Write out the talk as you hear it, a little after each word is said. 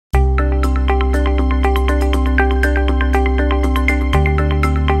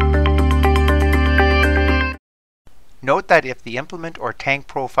that if the implement or tank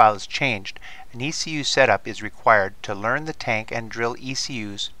profile is changed, an ECU setup is required to learn the tank and drill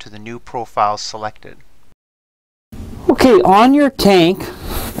ECUs to the new profiles selected. Okay, on your tank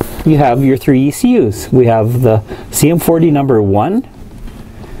you have your three ECUs. We have the CM40 number 1,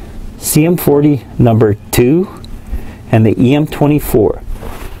 CM40 number 2, and the EM24.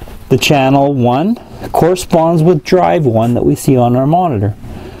 The channel 1 corresponds with drive 1 that we see on our monitor.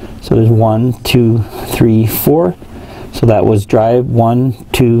 So there's 1, 2, 3, 4. So that was drive 1,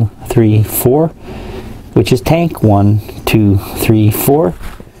 2, 3, 4, which is tank 1, 2, 3, 4,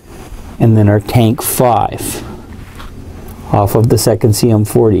 and then our tank 5 off of the second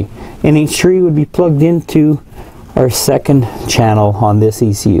CM40. NH3 would be plugged into our second channel on this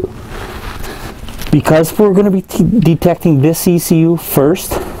ECU. Because we're going to be detecting this ECU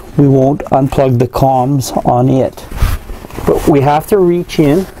first, we won't unplug the comms on it. But we have to reach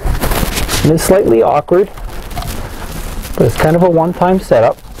in, and it's slightly awkward, but it's kind of a one-time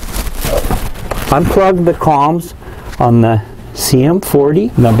setup. Unplug the comms on the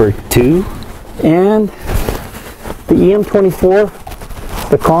CM40 number 2 and the EM24.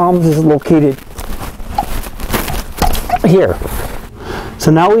 The comms is located here.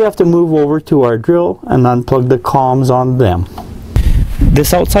 So now we have to move over to our drill and unplug the comms on them.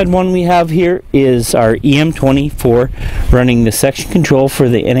 This outside one we have here is our EM24 running the section control for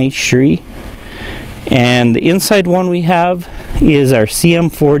the NH3. And the inside one we have is our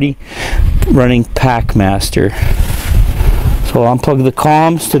CM40 running Packmaster. So I'll unplug the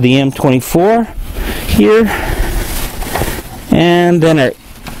comms to the EM24 here. And then our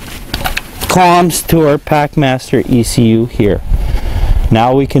comms to our Packmaster ECU here.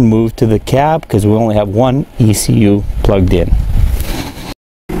 Now we can move to the cab because we only have one ECU plugged in.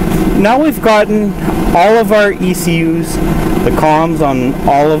 Now we've gotten all of our ECUs, the comms on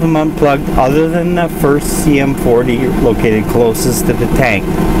all of them unplugged other than the first CM40 located closest to the tank.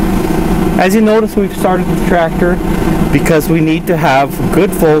 As you notice, we've started the tractor because we need to have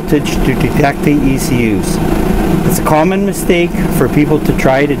good voltage to detect the ECUs. It's a common mistake for people to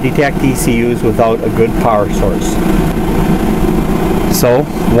try to detect ECUs without a good power source. So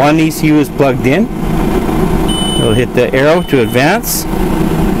one ECU is plugged in. We'll hit the arrow to advance.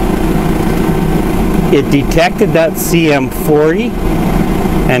 It detected that CM40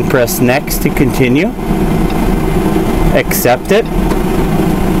 and press next to continue. Accept it.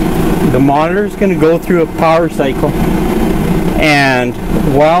 The monitor is going to go through a power cycle, and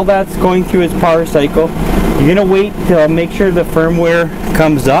while that's going through its power cycle, you're going to wait till make sure the firmware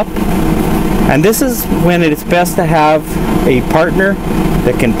comes up. And this is when it's best to have a partner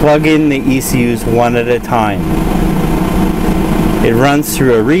that can plug in the ECUs one at a time. It runs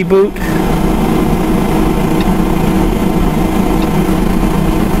through a reboot.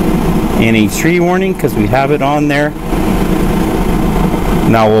 NH3 warning because we have it on there.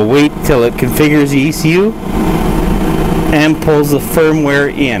 Now we'll wait till it configures the ECU and pulls the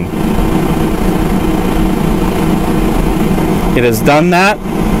firmware in. It has done that.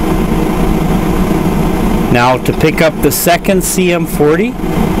 Now to pick up the second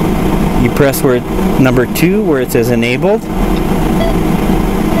CM40, you press where number 2 where it says enabled,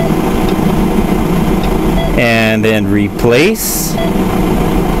 and then replace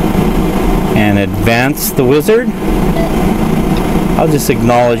and advance the wizard. I'll just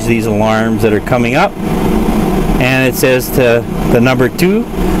acknowledge these alarms that are coming up, and it says to the number 2.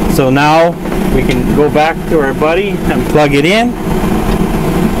 So now we can go back to our buddy and plug it in.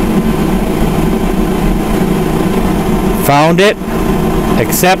 Found it,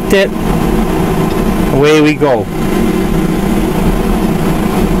 accept it, away we go.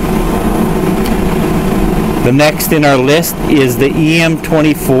 The next in our list is the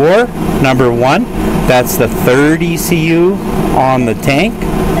EM24 number 1. That's the third ECU on the tank.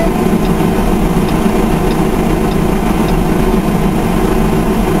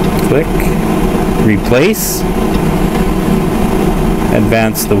 Click, replace,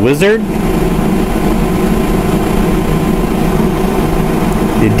 advance the wizard.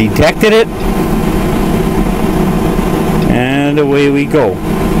 It detected it, and away we go.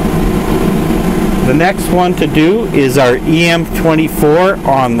 The next one to do is our EM24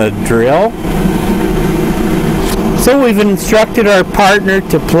 on the drill. So we've instructed our partner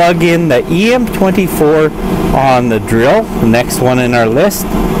to plug in the EM24 on the drill, the next one in our list.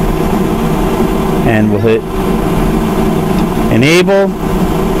 And we'll hit enable,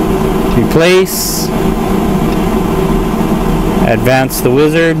 replace, advance the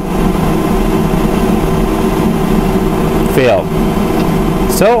wizard, failed.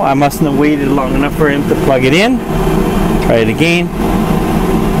 So I mustn't have waited long enough for him to plug it in. Try it again.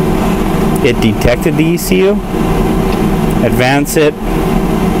 It detected the ECU. advance it,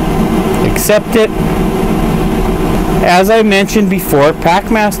 accept it. As I mentioned before,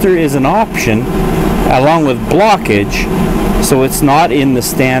 Packmaster is an option along with blockage, so it's not in the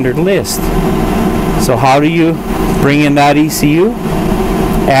standard list. So how do you bring in that ECU?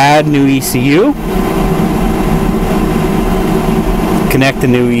 Add new ECU, connect the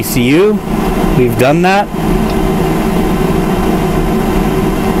new ECU. We've done that.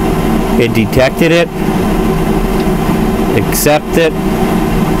 It detected it, accept it.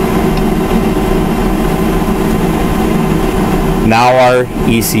 Now our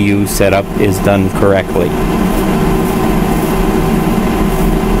ECU setup is done correctly.